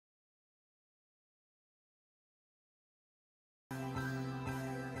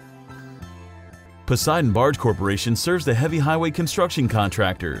Poseidon Barge Corporation serves the heavy highway construction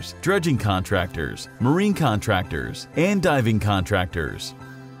contractors, dredging contractors, marine contractors, and diving contractors.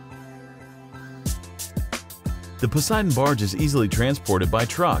 The Poseidon Barge is easily transported by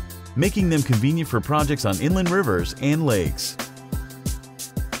truck, making them convenient for projects on inland rivers and lakes.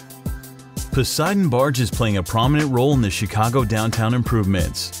 Poseidon Barge is playing a prominent role in the Chicago downtown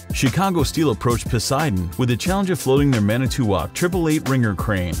improvements. Chicago Steel approached Poseidon with the challenge of floating their Manitowoc 888 Ringer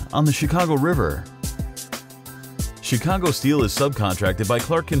crane on the Chicago River. Chicago Steel is subcontracted by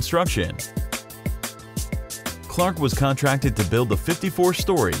Clark Construction. Clark was contracted to build the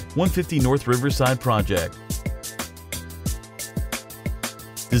 54-story 150 North Riverside project.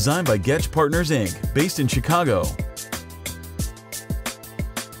 Designed by Getch Partners Inc., based in Chicago.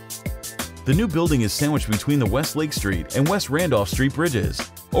 The new building is sandwiched between the West Lake Street and West Randolph Street bridges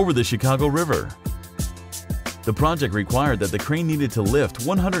over the Chicago River. The project required that the crane needed to lift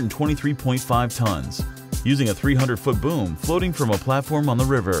 123.5 tons, using a 300-foot boom floating from a platform on the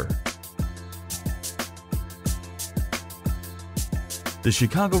river. The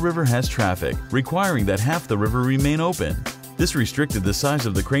Chicago River has traffic, requiring that half the river remain open. This restricted the size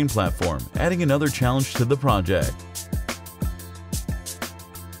of the crane platform, adding another challenge to the project.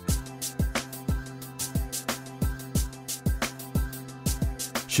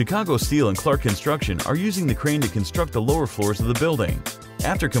 Chicago Steel and Clark Construction are using the crane to construct the lower floors of the building.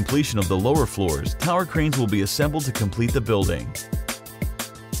 After completion of the lower floors, tower cranes will be assembled to complete the building.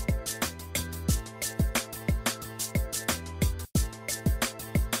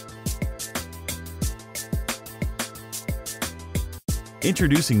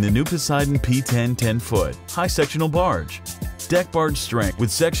 Introducing the new Poseidon P10 10-foot high sectional barge. Deck barge strength with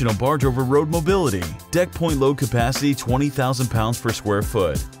sectional barge over road mobility. Deck point load capacity 20,000 pounds per square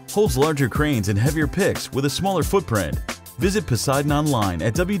foot. Holds larger cranes and heavier picks with a smaller footprint. Visit Poseidon online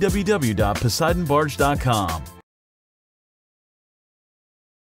at www.poseidonbarge.com.